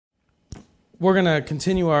We're going to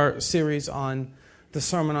continue our series on the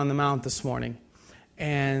Sermon on the Mount this morning.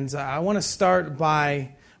 And I want to start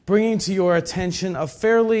by bringing to your attention a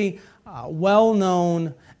fairly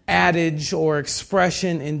well-known adage or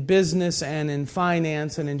expression in business and in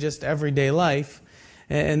finance and in just everyday life.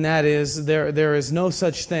 And that is, there is no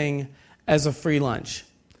such thing as a free lunch.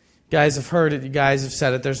 You guys have heard it, you guys have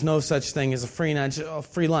said it, there's no such thing as a free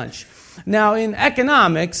lunch. Now, in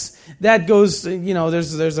economics, that goes,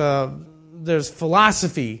 there's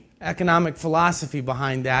philosophy, economic philosophy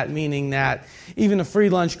behind that, meaning that even a free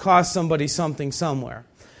lunch costs somebody something somewhere.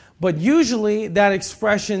 But usually that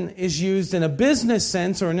expression is used in a business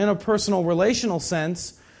sense or an interpersonal relational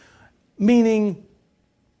sense, meaning,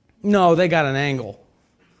 no, they got an angle.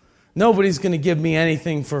 Nobody's going to give me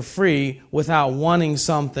anything for free without wanting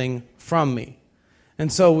something from me.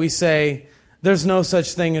 And so we say, there's no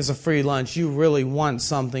such thing as a free lunch. You really want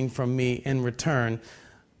something from me in return.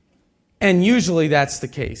 And usually that's the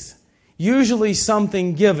case. Usually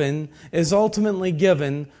something given is ultimately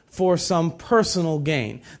given for some personal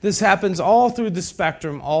gain. This happens all through the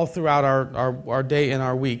spectrum, all throughout our day and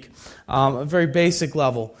our week. A very basic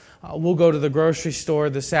level. We'll go to the grocery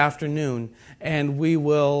store this afternoon and we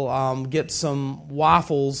will get some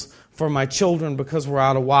waffles for my children because we're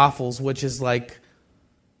out of waffles, which is like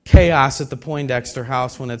chaos at the Poindexter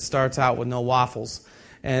house when it starts out with no waffles.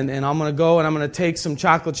 And I'm going to go and I'm going to take some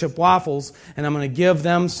chocolate chip waffles and I'm going to give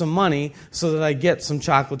them some money so that I get some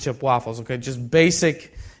chocolate chip waffles. Okay, just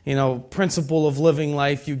basic, principle of living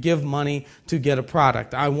life. You give money to get a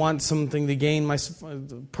product. I want something to gain my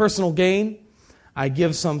personal gain. I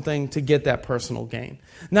give something to get that personal gain.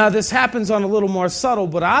 Now, this happens on a little more subtle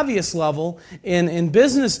but obvious level in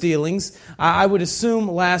business dealings. I would assume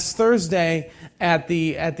last Thursday at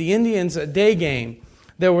the Indians day game,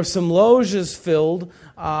 there were some loges filled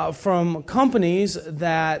from companies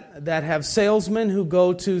that have salesmen who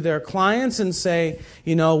go to their clients and say,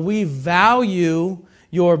 we value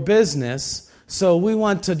your business, so we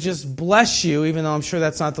want to just bless you, even though I'm sure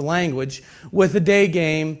that's not the language, with a day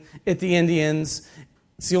game at the Indians.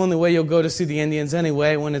 It's the only way you'll go to see the Indians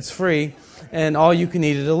anyway when it's free, and all you can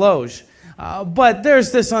eat at a loge. But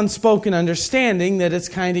there's this unspoken understanding that it's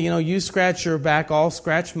kind of, you scratch your back, I'll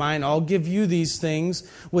scratch mine, I'll give you these things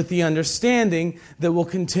with the understanding that will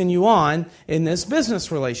continue on in this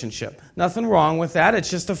business relationship. Nothing wrong with that. It's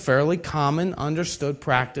just a fairly common, understood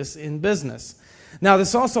practice in business. Now,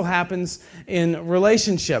 this also happens in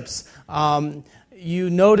relationships. You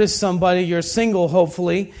notice somebody, you're single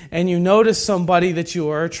hopefully, and you notice somebody that you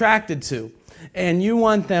are attracted to, and you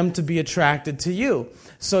want them to be attracted to you.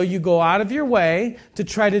 So you go out of your way to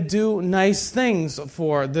try to do nice things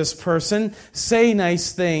for this person, say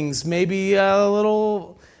nice things, maybe a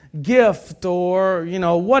little gift or,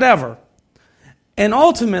 whatever. And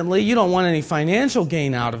ultimately, you don't want any financial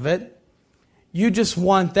gain out of it. You just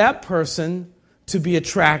want that person to be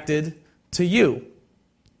attracted to you.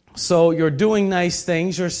 So you're doing nice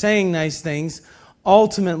things, you're saying nice things,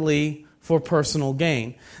 ultimately for personal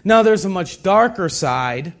gain. Now, there's a much darker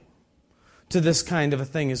side to this kind of a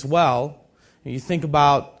thing as well. You think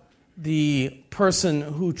about the person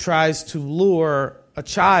who tries to lure a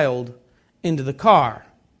child into the car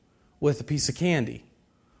with a piece of candy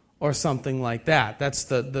or something like that. That's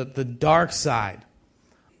the dark side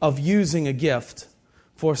of using a gift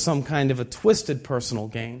for some kind of a twisted personal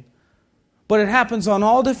gain. But it happens on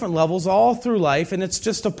all different levels, all through life, and it's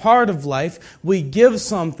just a part of life. We give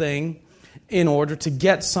something in order to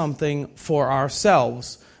get something for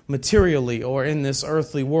ourselves, materially or in this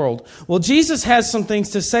earthly world. Well, Jesus has some things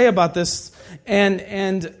to say about this, and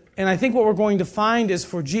I think what we're going to find is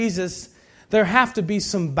for Jesus, there have to be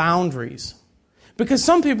some boundaries. Because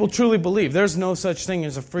some people truly believe there's no such thing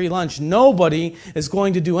as a free lunch. Nobody is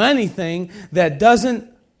going to do anything that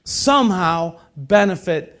doesn't somehow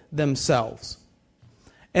benefit themselves.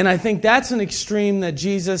 And I think that's an extreme that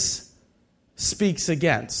Jesus speaks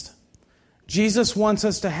against. Jesus wants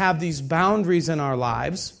us to have these boundaries in our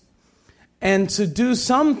lives and to do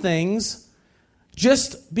some things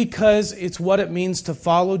just because it's what it means to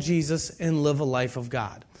follow Jesus and live a life of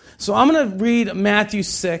God. So I'm going to read Matthew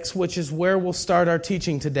 6, which is where we'll start our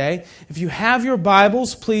teaching today. If you have your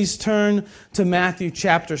Bibles, please turn to Matthew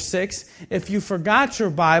chapter 6. If you forgot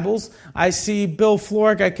your Bibles, I see Bill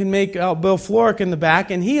Florick. I can make out Bill Florick in the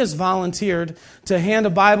back, and he has volunteered to hand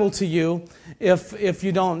a Bible to you if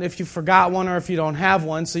you forgot one or if you don't have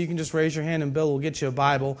one. So you can just raise your hand, and Bill will get you a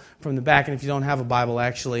Bible from the back. And if you don't have a Bible,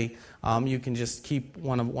 actually, you can just keep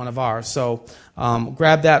one of ours. So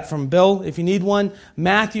grab that from Bill if you need one.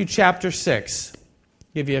 Matthew chapter 6.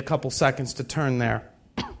 Give you a couple seconds to turn there.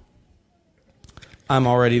 I'm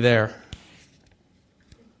already there.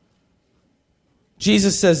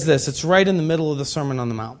 Jesus says this. It's right in the middle of the Sermon on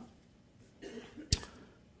the Mount.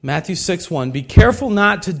 Matthew 6:1. Be careful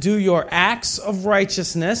not to do your acts of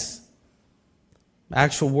righteousness, the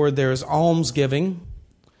actual word there is almsgiving,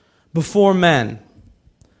 before men,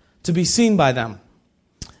 to be seen by them.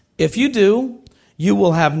 If you do, you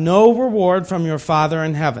will have no reward from your Father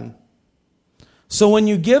in heaven. So when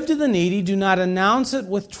you give to the needy, do not announce it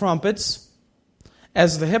with trumpets,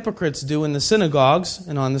 as the hypocrites do in the synagogues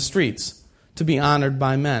and on the streets, to be honored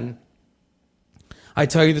by men. I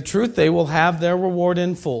tell you the truth, they will have their reward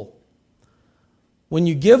in full. When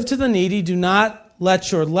you give to the needy, do not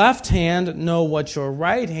let your left hand know what your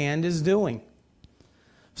right hand is doing,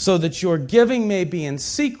 so that your giving may be in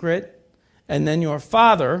secret, and then your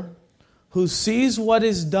Father, who sees what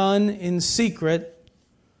is done in secret,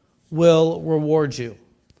 will reward you.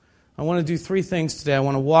 I want to do three things today. I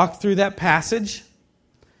want to walk through that passage,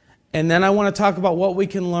 and then I want to talk about what we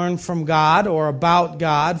can learn from God or about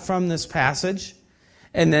God from this passage,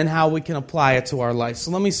 and then how we can apply it to our life.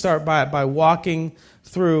 So let me start by walking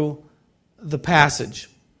through the passage.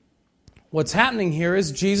 What's happening here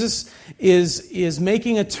is Jesus is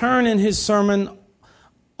making a turn in his Sermon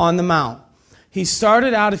on the Mount. He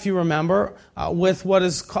started out, if you remember, with what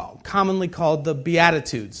is commonly called the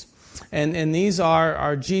Beatitudes. And these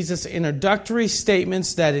are Jesus' introductory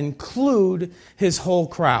statements that include his whole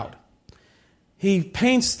crowd. He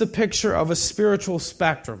paints the picture of a spiritual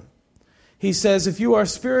spectrum. He says, if you are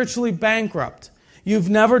spiritually bankrupt, you've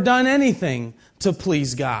never done anything to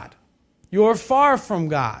please God. You're far from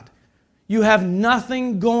God. You have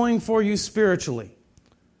nothing going for you spiritually.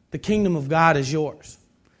 The kingdom of God is yours.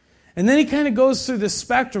 And then he kind of goes through the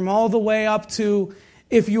spectrum all the way up to,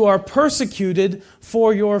 if you are persecuted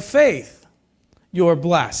for your faith, you're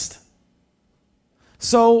blessed.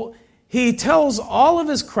 So he tells all of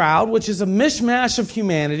his crowd, which is a mishmash of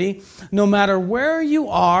humanity, no matter where you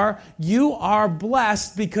are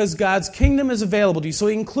blessed because God's kingdom is available to you. So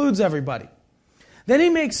he includes everybody. Then he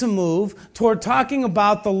makes a move toward talking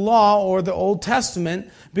about the law or the Old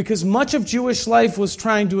Testament, because much of Jewish life was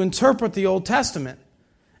trying to interpret the Old Testament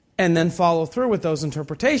and then follow through with those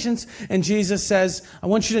interpretations. And Jesus says, I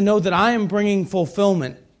want you to know that I am bringing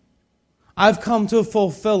fulfillment. I've come to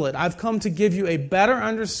fulfill it. I've come to give you a better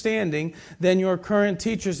understanding than your current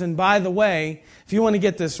teachers. And by the way, if you want to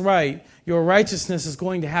get this right, your righteousness is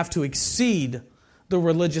going to have to exceed the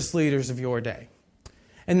religious leaders of your day.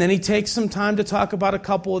 And then he takes some time to talk about a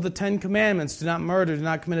couple of the 10 commandments. Do not murder, do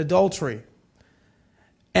not commit adultery.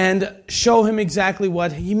 And show him exactly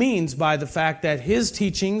what he means by the fact that his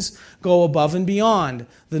teachings go above and beyond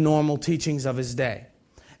the normal teachings of his day.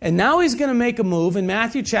 And now he's going to make a move in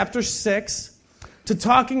Matthew chapter 6 to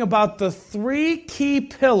talking about the three key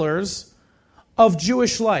pillars of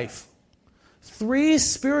Jewish life. Three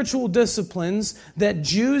spiritual disciplines that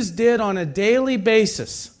Jews did on a daily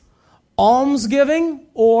basis. Almsgiving,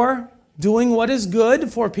 or doing what is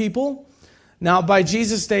good for people. Now, by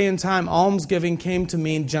Jesus' day and time, almsgiving came to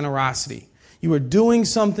mean generosity. You were doing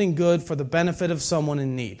something good for the benefit of someone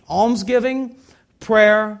in need. Almsgiving,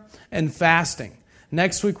 prayer, and fasting.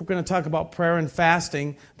 Next week, we're going to talk about prayer and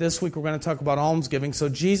fasting. This week, we're going to talk about almsgiving. So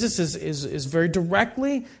Jesus is very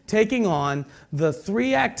directly taking on the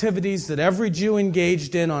three activities that every Jew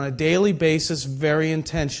engaged in on a daily basis very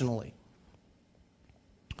intentionally.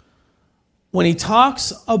 When he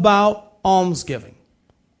talks about almsgiving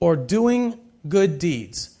or doing good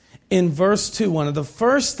deeds, in verse 2, one of the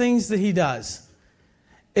first things that he does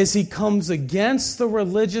is he comes against the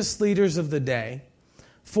religious leaders of the day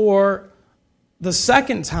for the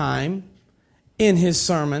second time in his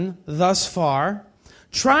sermon thus far,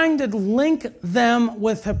 trying to link them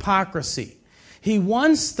with hypocrisy. He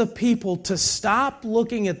wants the people to stop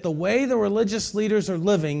looking at the way the religious leaders are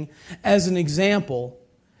living as an example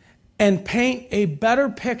and paint a better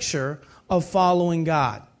picture of following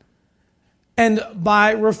God. And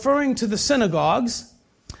by referring to the synagogues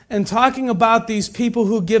and talking about these people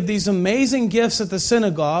who give these amazing gifts at the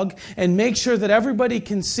synagogue and make sure that everybody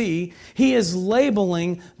can see, he is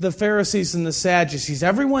labeling the Pharisees and the Sadducees.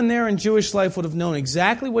 Everyone there in Jewish life would have known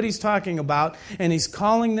exactly what he's talking about, and he's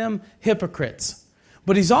calling them hypocrites.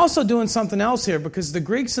 But he's also doing something else here, because the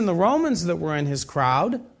Greeks and the Romans that were in his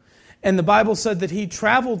crowd, and the Bible said that he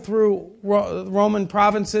traveled through Roman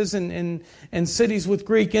provinces and cities with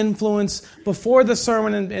Greek influence before the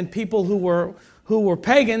sermon, and people who were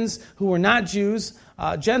pagans, who were not Jews,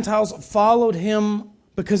 Gentiles, followed him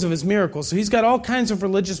because of his miracles. So he's got all kinds of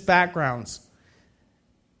religious backgrounds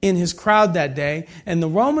in his crowd that day. And the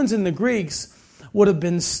Romans and the Greeks would have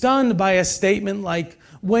been stunned by a statement like,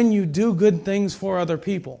 when you do good things for other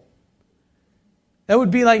people. That would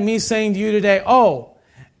be like me saying to you today, oh,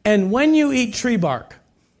 and when you eat tree bark,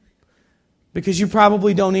 because you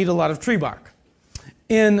probably don't eat a lot of tree bark.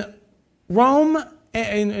 In Rome,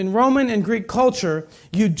 in Roman and Greek culture,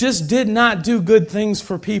 you just did not do good things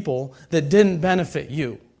for people that didn't benefit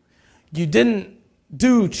you. You didn't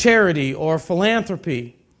do charity or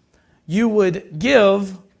philanthropy. You would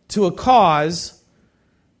give to a cause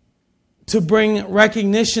to bring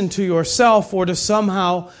recognition to yourself or to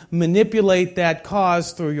somehow manipulate that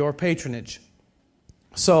cause through your patronage.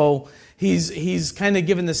 So he's kind of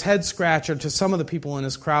given this head scratcher to some of the people in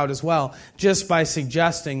his crowd as well, just by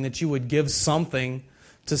suggesting that you would give something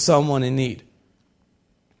to someone in need.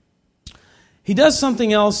 He does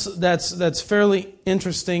something else that's fairly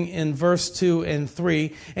interesting in verse 2 and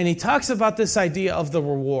 3, and he talks about this idea of the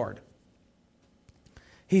reward.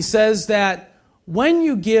 He says that when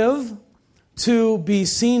you give to be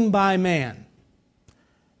seen by man,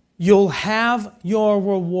 you'll have your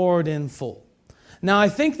reward in full. Now, I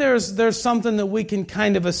think there's something that we can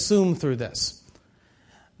kind of assume through this.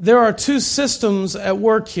 There are two systems at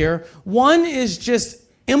work here. One is just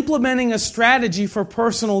implementing a strategy for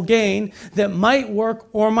personal gain that might work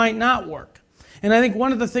or might not work. And I think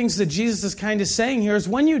one of the things that Jesus is kind of saying here is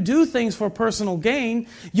when you do things for personal gain,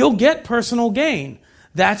 you'll get personal gain.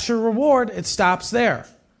 That's your reward. It stops there.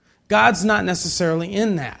 God's not necessarily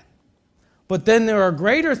in that. But then there are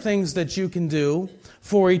greater things that you can do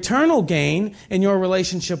for eternal gain in your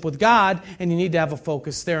relationship with God, and you need to have a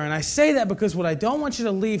focus there. And I say that because what I don't want you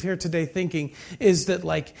to leave here today thinking is that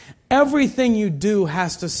like everything you do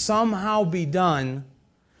has to somehow be done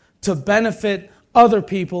to benefit other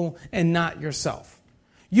people and not yourself.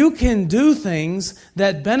 You can do things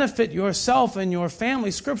that benefit yourself and your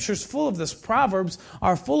family. Scripture's full of this. Proverbs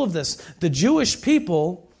are full of this. The Jewish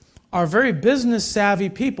people are very business savvy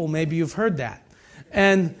people. Maybe you've heard that.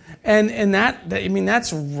 And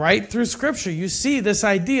that's right through Scripture. You see this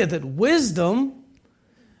idea that wisdom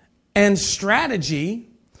and strategy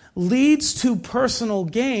leads to personal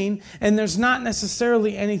gain, and there's not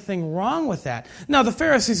necessarily anything wrong with that. Now, the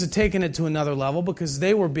Pharisees had taken it to another level because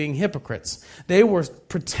they were being hypocrites. They were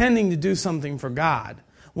pretending to do something for God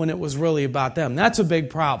when it was really about them. That's a big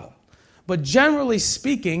problem. But generally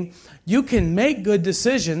speaking, you can make good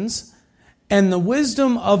decisions, and the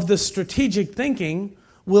wisdom of the strategic thinking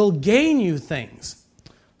will gain you things.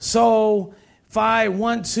 So if I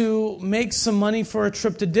want to make some money for a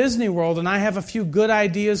trip to Disney World and I have a few good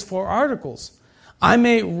ideas for articles, I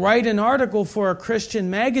may write an article for a Christian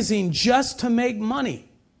magazine just to make money.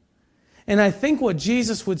 And I think what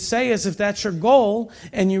Jesus would say is if that's your goal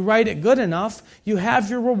and you write it good enough, you have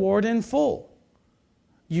your reward in full.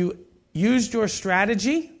 You used your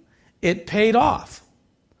strategy, it paid off.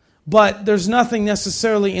 But there's nothing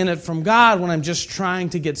necessarily in it from God when I'm just trying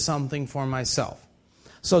to get something for myself.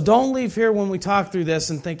 So don't leave here when we talk through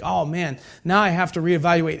this and think, oh man, now I have to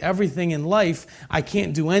reevaluate everything in life. I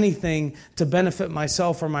can't do anything to benefit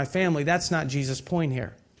myself or my family. That's not Jesus' point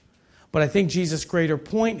here. But I think Jesus' greater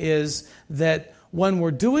point is that when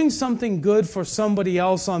we're doing something good for somebody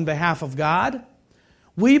else on behalf of God,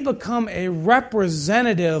 we become a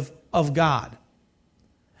representative of God.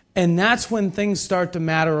 And that's when things start to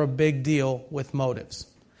matter a big deal with motives.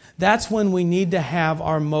 That's when we need to have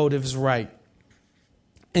our motives right.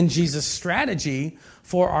 And Jesus' strategy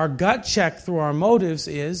for our gut check through our motives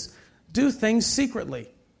is do things secretly.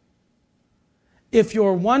 If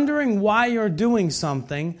you're wondering why you're doing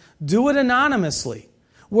something, do it anonymously,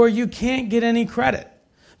 where you can't get any credit.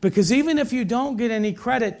 Because even if you don't get any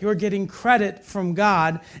credit, you're getting credit from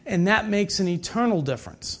God, and that makes an eternal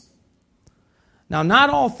difference. Now, not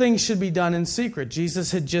all things should be done in secret.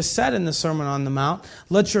 Jesus had just said in the Sermon on the Mount,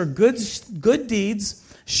 let your good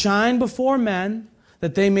deeds shine before men,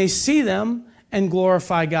 that they may see them and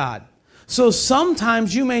glorify God. So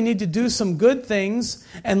sometimes you may need to do some good things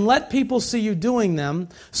and let people see you doing them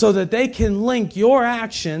so that they can link your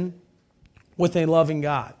action with a loving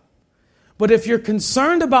God. But if you're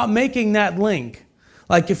concerned about making that link,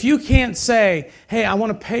 like if you can't say, hey, I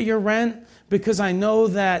want to pay your rent because I know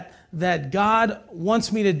that God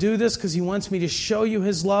wants me to do this because He wants me to show you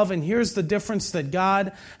His love, and here's the difference that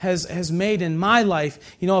God has made in my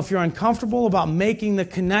life. You know, if you're uncomfortable about making the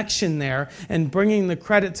connection there and bringing the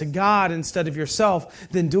credit to God instead of yourself,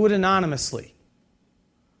 then do it anonymously.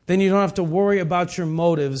 Then you don't have to worry about your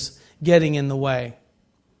motives getting in the way.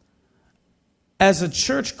 As a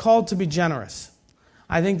church called to be generous,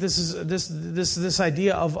 I think this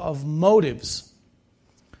idea of motives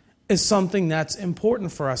is something that's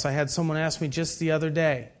important for us. I had someone ask me just the other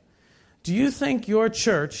day, do you think your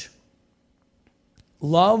church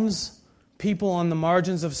loves people on the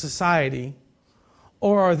margins of society,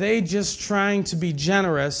 Or are they just trying to be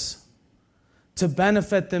generous to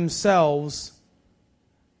benefit themselves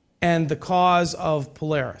and the cause of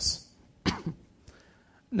Polaris?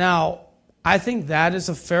 Now, I think that is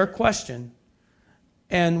a fair question,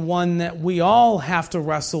 and one that we all have to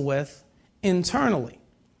wrestle with internally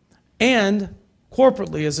and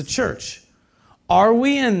corporately as a church. Are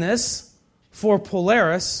we in this for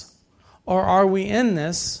Polaris, or are we in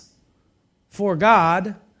this for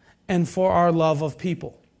God and for our love of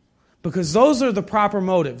people? Because those are the proper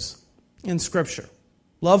motives in Scripture.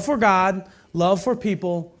 Love for God, love for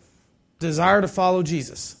people, desire to follow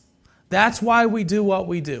Jesus. That's why we do what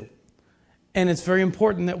we do. And it's very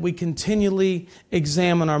important that we continually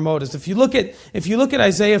examine our motives. If you look at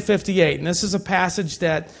Isaiah 58, and this is a passage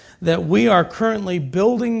that we are currently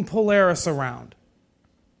building Polaris around.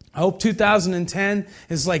 I hope 2010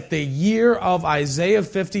 is like the year of Isaiah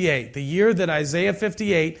 58, the year that Isaiah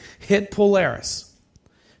 58 hit Polaris.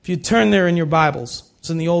 If you turn there in your Bibles, it's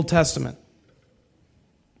in the Old Testament.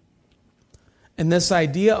 And this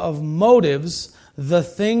idea of motives, the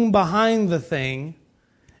thing behind the thing,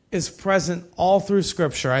 is present all through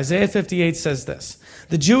Scripture. Isaiah 58 says this.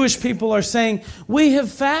 The Jewish people are saying, "We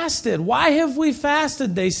have fasted." Why have we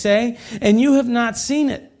fasted, they say, and you have not seen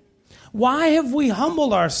it? Why have we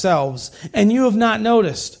humbled ourselves, and you have not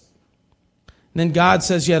noticed? And then God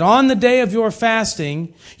says, "Yet on the day of your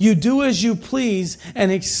fasting, you do as you please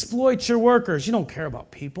and exploit your workers." You don't care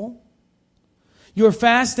about people. Your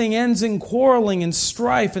fasting ends in quarreling and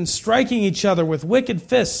strife and striking each other with wicked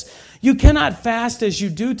fists. You cannot fast as you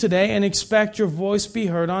do today and expect your voice be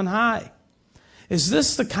heard on high. Is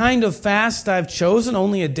this the kind of fast I've chosen,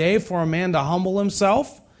 only a day for a man to humble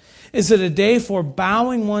himself? Is it a day for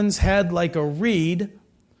bowing one's head like a reed,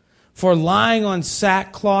 for lying on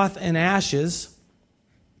sackcloth and ashes?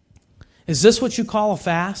 Is this what you call a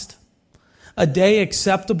fast? A day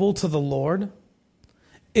acceptable to the Lord?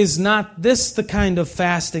 Is not this the kind of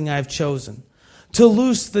fasting I've chosen? To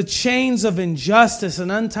loose the chains of injustice and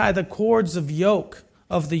untie the cords of the yoke,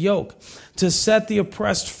 to set the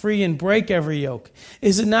oppressed free and break every yoke?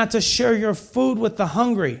 Is it not to share your food with the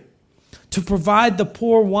hungry, to provide the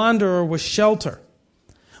poor wanderer with shelter?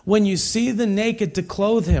 When you see the naked, to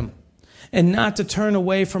clothe him, and not to turn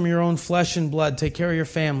away from your own flesh and blood, take care of your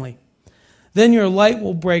family. Then your light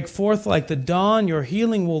will break forth like the dawn, your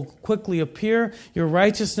healing will quickly appear, your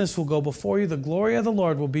righteousness will go before you, the glory of the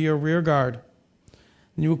Lord will be your rear guard.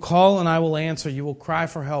 And you will call and I will answer, you will cry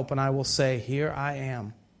for help and I will say, here I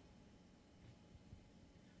am.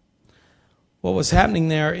 What was happening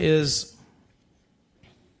there is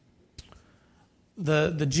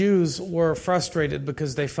the Jews were frustrated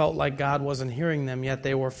because they felt like God wasn't hearing them, yet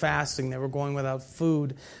they were fasting, they were going without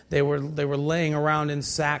food, they were laying around in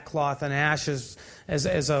sackcloth and ashes as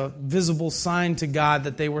a visible sign to God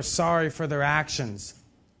that they were sorry for their actions.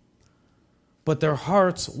 But their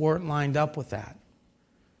hearts weren't lined up with that.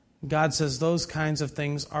 God says those kinds of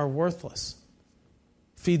things are worthless.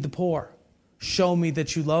 Feed the poor. Show me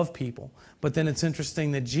that you love people. But then it's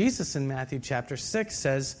interesting that Jesus in Matthew chapter 6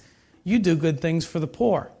 says, you do good things for the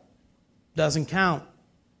poor. Doesn't count.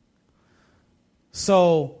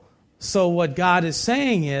 So what God is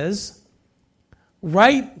saying is,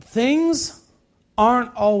 right things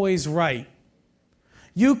aren't always right.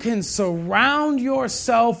 You can surround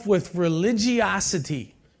yourself with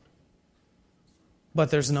religiosity, but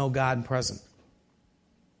there's no God present.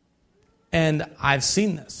 And I've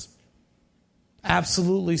seen this.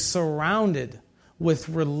 Absolutely surrounded with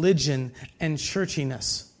religion and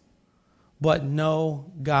churchiness, but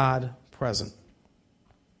no God present.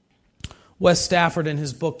 Wes Stafford, in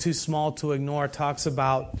his book Too Small to Ignore, talks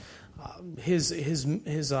about his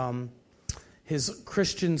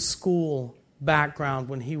Christian school background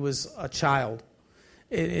when he was a child.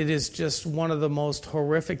 It is just one of the most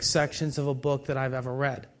horrific sections of a book that I've ever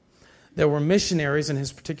read. There were missionaries in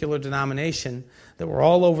his particular denomination that were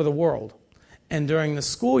all over the world. And during the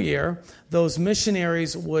school year, those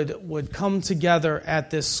missionaries would come together at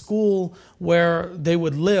this school where they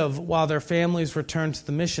would live while their families returned to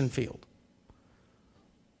the mission field.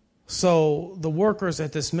 So the workers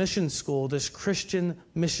at this mission school, this Christian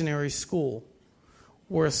missionary school,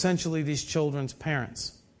 were essentially these children's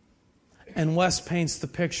parents. And Wes paints the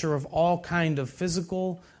picture of all kind of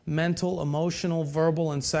physical, mental, emotional,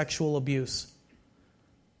 verbal, and sexual abuse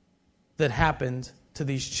that happened to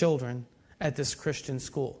these children at this Christian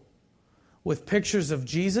school, with pictures of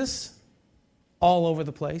Jesus all over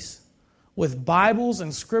the place, with Bibles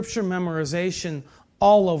and scripture memorization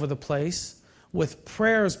all over the place, with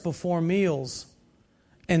prayers before meals,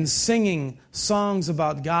 and singing songs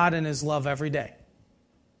about God and His love every day.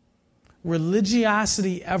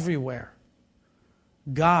 religiosity everywhere,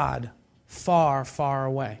 God far, far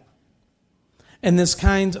away. And this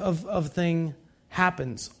kind of thing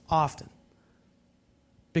happens often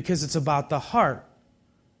because it's about the heart,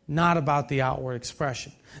 not about the outward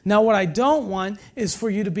expression. Now, what I don't want is for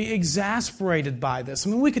you to be exasperated by this. I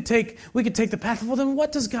mean, we could take the path of, well, then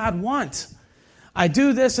what does God want? I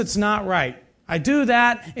do this, it's not right. I do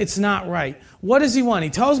that, it's not right. What does He want? He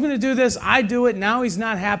tells me to do this, I do it, now He's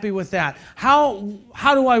not happy with that. How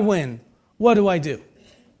do I win? What do I do?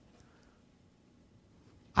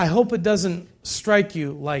 I hope it doesn't strike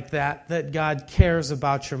you like that God cares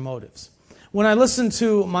about your motives. When I listen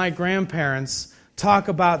to my grandparents talk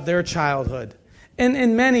about their childhood,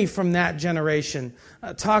 and many from that generation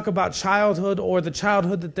talk about childhood or the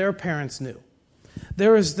childhood that their parents knew,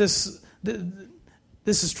 there is this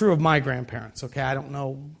is true of my grandparents, okay? I don't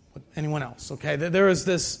know anyone else, okay? There is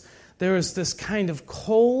this kind of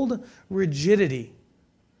cold rigidity.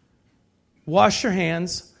 Wash your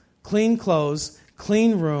hands, clean clothes,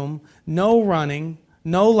 clean room, no running,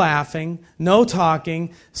 no laughing, no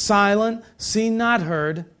talking, silent, seen not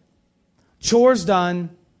heard, chores done,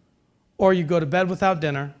 or you go to bed without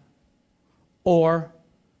dinner, or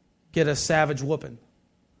get a savage whooping.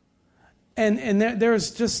 And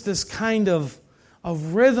there's just this kind of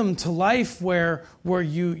rhythm to life where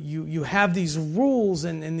you have these rules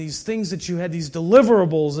and these things that you had, these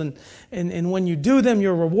deliverables, and when you do them,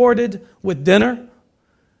 you're rewarded with dinner.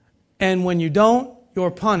 And when you don't, you're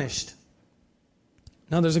punished.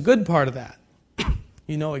 Now, there's a good part of that.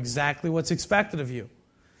 You know exactly what's expected of you.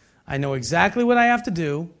 I know exactly what I have to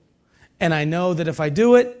do, and I know that if I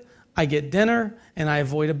do it, I get dinner and I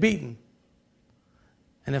avoid a beating.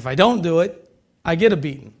 And if I don't do it, I get a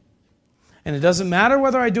beating. And it doesn't matter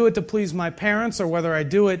whether I do it to please my parents or whether I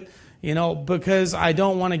do it, because I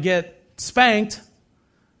don't want to get spanked.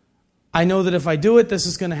 I know that if I do it, this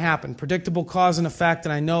is going to happen. Predictable cause and effect,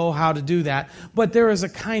 and I know how to do that. But there is a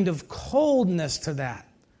kind of coldness to that.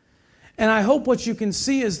 And I hope what you can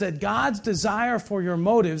see is that God's desire for your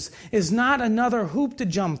motives is not another hoop to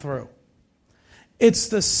jump through. It's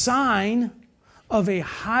the sign of a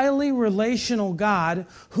highly relational God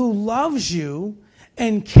who loves you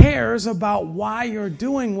and cares about why you're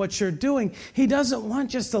doing what you're doing. He doesn't want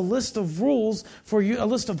just a list of rules for you, a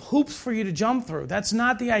list of hoops for you to jump through. That's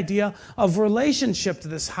not the idea of relationship to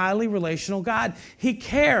this highly relational God. He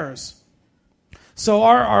cares. So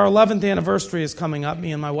our 11th anniversary is coming up,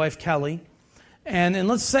 me and my wife Kelly. And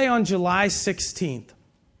let's say on July 16th.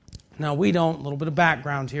 Now a little bit of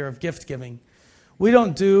background here of gift giving. We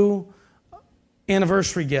don't do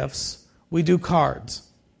anniversary gifts. We do cards.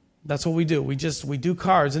 That's what we do. We do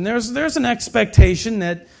cards. And there's an expectation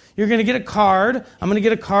that you're going to get a card. I'm going to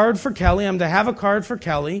get a card for Kelly. I'm to have a card for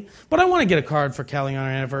Kelly. But I want to get a card for Kelly on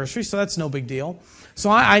our anniversary, so that's no big deal.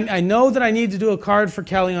 So I know that I need to do a card for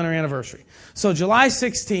Kelly on our anniversary. So July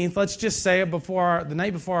 16th, let's just say it the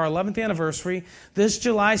night before our 11th anniversary, this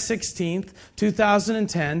July 16th,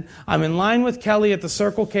 2010, I'm in line with Kelly at the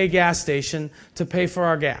Circle K gas station to pay for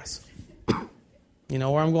our gas. You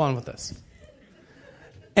know where I'm going with this.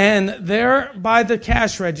 And there by the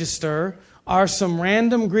cash register are some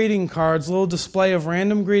random greeting cards, a little display of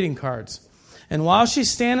random greeting cards. And while she's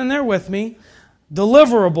standing there with me,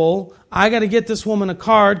 deliverable, I got to get this woman a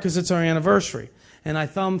card because it's our anniversary. And I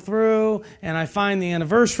thumb through and I find the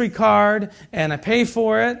anniversary card and I pay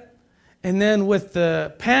for it. And then with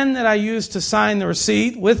the pen that I used to sign the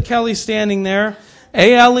receipt, with Kelly standing there,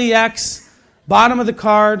 ALEX, bottom of the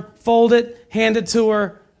card, fold it, hand it to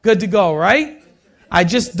her, good to go, right? I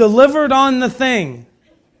just delivered on the thing.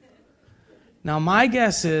 Now, my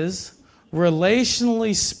guess is,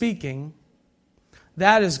 relationally speaking,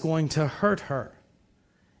 that is going to hurt her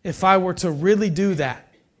if I were to really do that.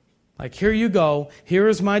 Like, here you go. Here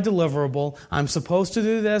is my deliverable. I'm supposed to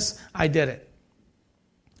do this. I did it.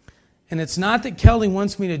 And it's not that Kelly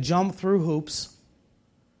wants me to jump through hoops.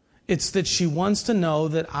 It's that she wants to know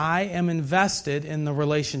that I am invested in the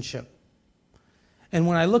relationship. And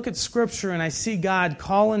when I look at Scripture and I see God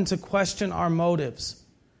call into question our motives,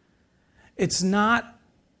 it's not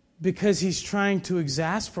because He's trying to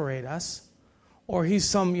exasperate us or He's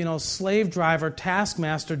some, slave driver,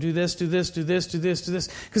 taskmaster, do this, do this, do this, do this, do this.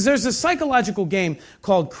 Because there's a psychological game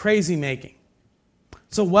called crazy making.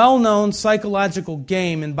 It's a well-known psychological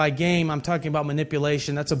game, and by game I'm talking about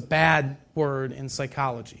manipulation. That's a bad word in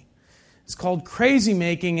psychology. It's called crazy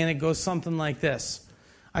making, and it goes something like this.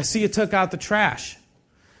 I see you took out the trash.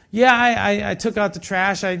 Yeah, I took out the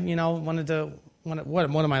trash. I wanted to. What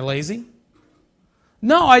am I, lazy?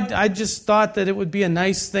 No, I just thought that it would be a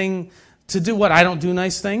nice thing to do. What, I don't do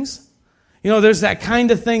nice things? You know, there's that kind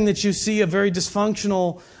of thing that you see a very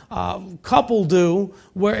dysfunctional couple do,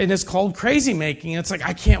 and it's called crazy making. It's like,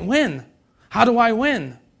 I can't win. How do I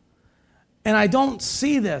win? And I don't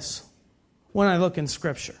see this when I look in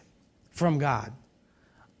Scripture from God.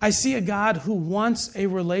 I see a God who wants a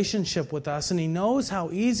relationship with us, and He knows how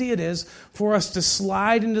easy it is for us to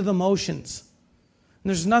slide into the motions. And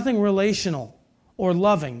there's nothing relational or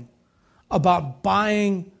loving about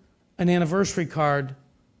buying an anniversary card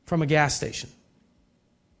from a gas station.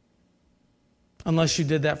 Unless you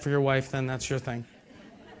did that for your wife, then that's your thing.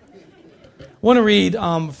 I want to read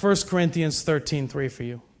 1 Corinthians 13:3 for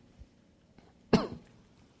you.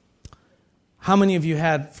 How many of you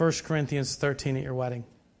had 1 Corinthians 13 at your wedding?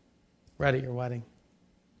 Read at your wedding?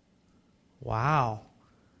 Wow.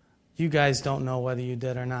 You guys don't know whether you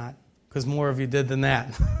did or not, because more of you did than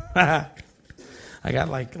that. I got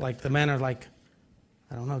like the men are like,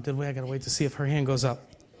 I don't know, did we? I got to wait to see if her hand goes up.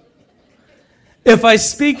 If I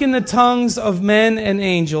speak in the tongues of men and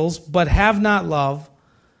angels, but have not love,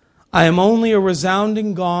 I am only a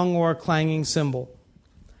resounding gong or a clanging cymbal.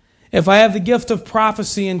 If I have the gift of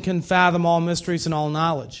prophecy and can fathom all mysteries and all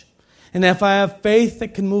knowledge, and if I have faith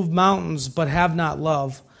that can move mountains but have not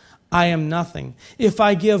love, I am nothing. If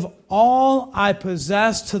I give all I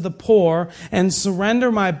possess to the poor and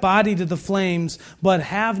surrender my body to the flames but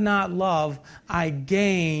have not love, I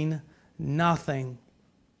gain nothing.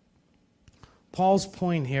 Paul's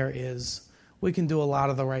point here is we can do a lot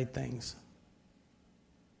of the right things.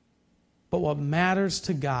 But what matters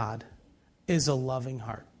to God is a loving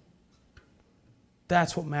heart.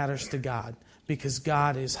 That's what matters to God, because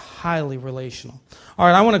God is highly relational. All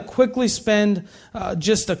right, I want to quickly spend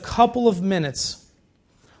just a couple of minutes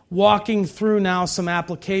walking through now some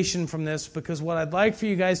application from this, because what I'd like for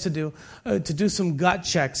you guys to do some gut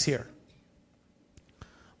checks here. I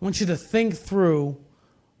want you to think through,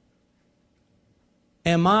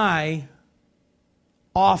 am I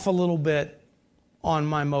off a little bit on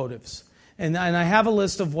my motives? And I have a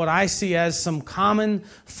list of what I see as some common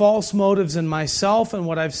false motives in myself and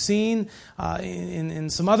what I've seen in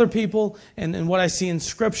some other people and what I see in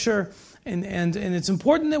Scripture. And it's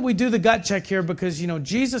important that we do the gut check here, because, you know,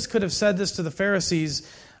 Jesus could have said this to the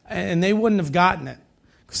Pharisees and they wouldn't have gotten it.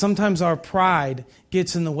 Sometimes our pride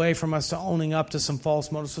gets in the way from us to owning up to some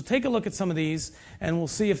false motives. So take a look at some of these and we'll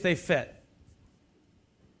see if they fit.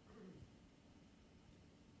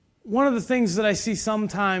 One of the things that I see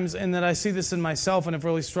sometimes, and that I see this in myself and have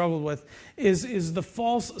really struggled with, is the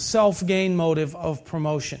false self-gain motive of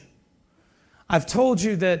promotion. I've told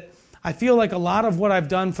you that I feel like a lot of what I've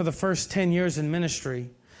done for the first 10 years in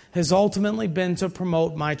ministry has ultimately been to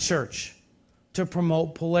promote my church, to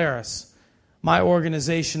promote Polaris, my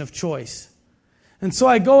organization of choice. And so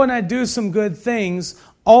I go and I do some good things,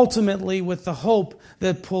 ultimately with the hope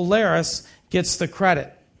that Polaris gets the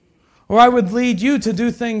credit. Or I would lead you to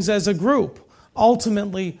do things as a group,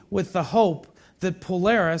 ultimately with the hope that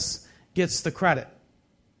Polaris gets the credit.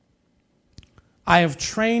 I have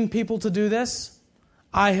trained people to do this.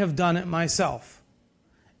 I have done it myself.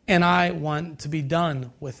 And I want to be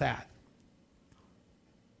done with that.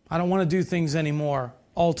 I don't want to do things anymore,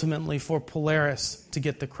 ultimately for Polaris to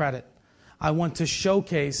get the credit. I want to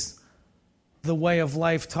showcase the way of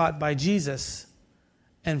life taught by Jesus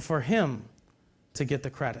and for Him to get the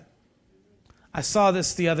credit. I saw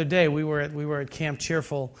this the other day. We were at Camp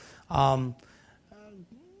Cheerful,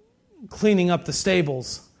 cleaning up the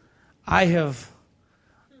stables. I've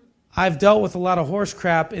dealt with a lot of horse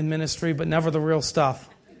crap in ministry, but never the real stuff.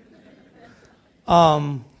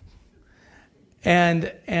 And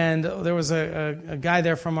there was a guy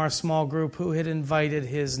there from our small group who had invited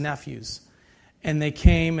his nephews, and they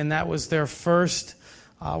came, and that was their first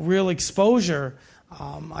real exposure.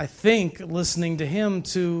 I think listening to him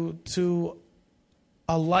to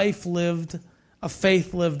a life lived, a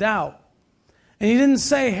faith lived out. And he didn't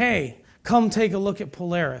say, hey, come take a look at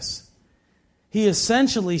Polaris. He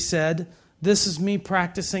essentially said, this is me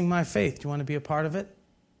practicing my faith. Do you want to be a part of it?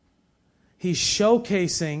 He's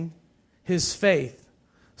showcasing his faith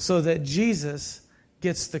so that Jesus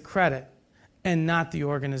gets the credit and not the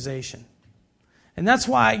organization. And that's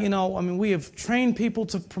why, we have trained people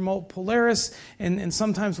to promote Polaris, and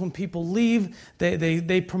sometimes when people leave,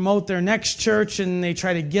 they promote their next church, and they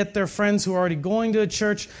try to get their friends who are already going to a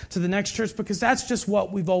church to the next church, because that's just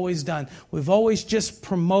what we've always done. We've always just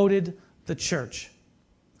promoted the church.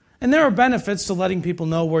 And there are benefits to letting people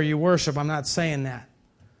know where you worship. I'm not saying that.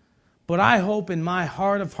 But I hope in my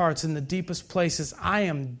heart of hearts, in the deepest places, I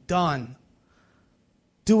am done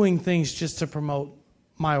doing things just to promote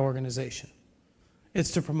my organization.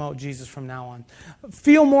 It's to promote Jesus from now on.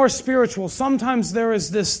 Feel more spiritual. Sometimes there is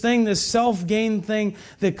this thing, this self-gain thing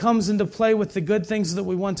that comes into play with the good things that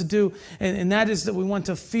we want to do, and that is that we want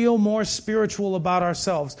to feel more spiritual about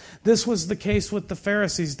ourselves. This was the case with the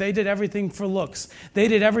Pharisees. They did everything for looks. They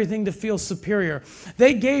did everything to feel superior.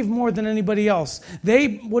 They gave more than anybody else.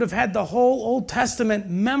 They would have had the whole Old Testament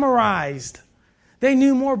memorized. They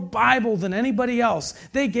knew more Bible than anybody else.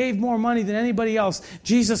 They gave more money than anybody else.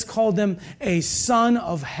 Jesus called them a son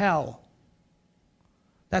of hell.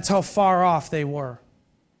 That's how far off they were.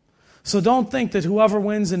 So don't think that whoever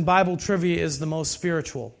wins in Bible trivia is the most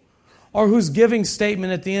spiritual, or whose giving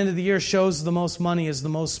statement at the end of the year shows the most money is the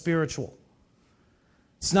most spiritual.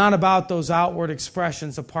 It's not about those outward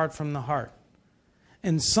expressions apart from the heart.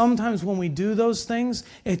 And sometimes when we do those things,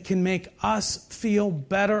 it can make us feel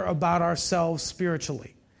better about ourselves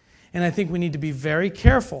spiritually. And I think we need to be very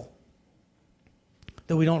careful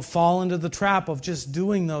that we don't fall into the trap of just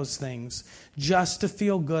doing those things just to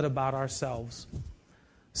feel good about ourselves.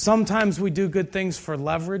 Sometimes we do good things for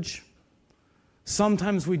leverage.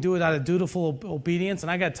 Sometimes we do it out of dutiful obedience. And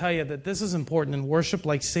I got to tell you that this is important in worship,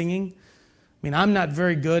 like singing. I mean, I'm not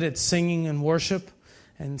very good at singing and worship.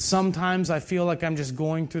 And sometimes I feel like I'm just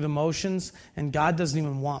going through the motions, and God doesn't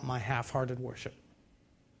even want my half-hearted worship.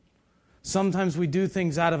 Sometimes we do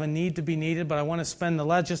things out of a need to be needed, but I want to spend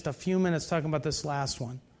just a few minutes talking about this last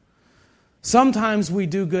one. Sometimes we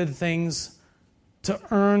do good things to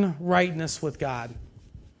earn rightness with God,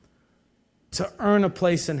 to earn a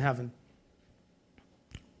place in heaven.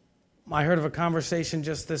 I heard of a conversation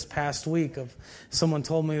just this past week of someone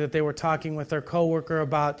told me that they were talking with their coworker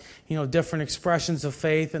about, different expressions of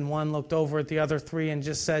faith, and one looked over at the other three and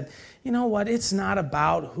just said, you know what, it's not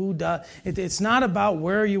about who does, it's not about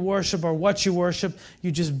where you worship or what you worship.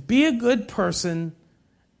 You just be a good person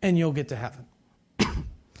and you'll get to heaven.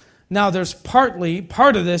 Now there's part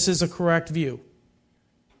of this is a correct view.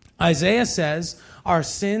 Isaiah says our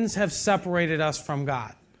sins have separated us from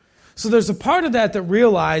God. So there's a part of that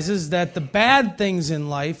realizes that the bad things in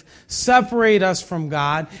life separate us from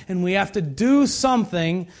God, and we have to do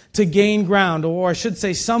something to gain ground, or I should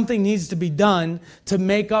say something needs to be done to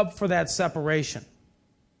make up for that separation.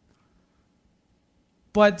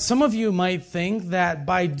 But some of you might think that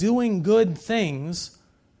by doing good things,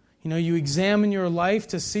 you examine your life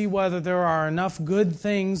to see whether there are enough good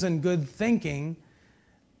things and good thinking,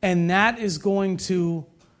 and that is going to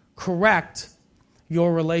correct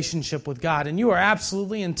your relationship with God. And you are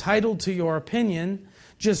absolutely entitled to your opinion.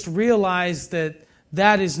 Just realize that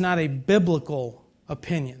that is not a biblical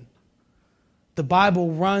opinion. The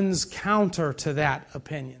Bible runs counter to that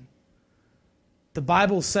opinion. The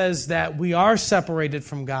Bible says that we are separated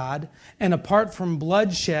from God, and apart from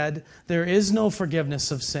bloodshed, there is no forgiveness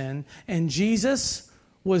of sin. And Jesus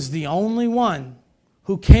was the only one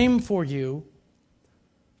who came for you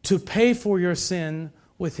to pay for your sin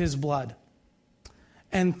with His blood.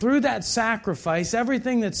 And through that sacrifice,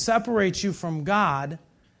 everything that separates you from God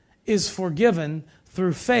is forgiven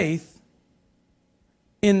through faith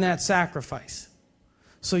in that sacrifice.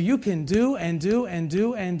 So you can do and do and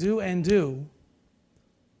do and do and do,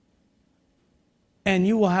 and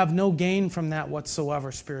you will have no gain from that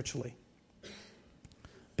whatsoever spiritually.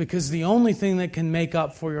 Because the only thing that can make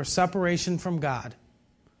up for your separation from God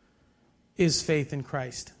is faith in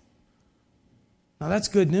Christ. Now that's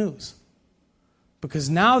good news.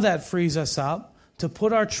 Because now that frees us up to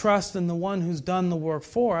put our trust in the one who's done the work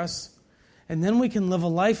for us, and then we can live a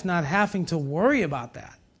life not having to worry about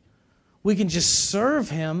that. We can just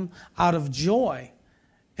serve Him out of joy,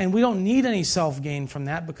 and we don't need any self-gain from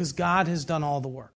that because God has done all the work.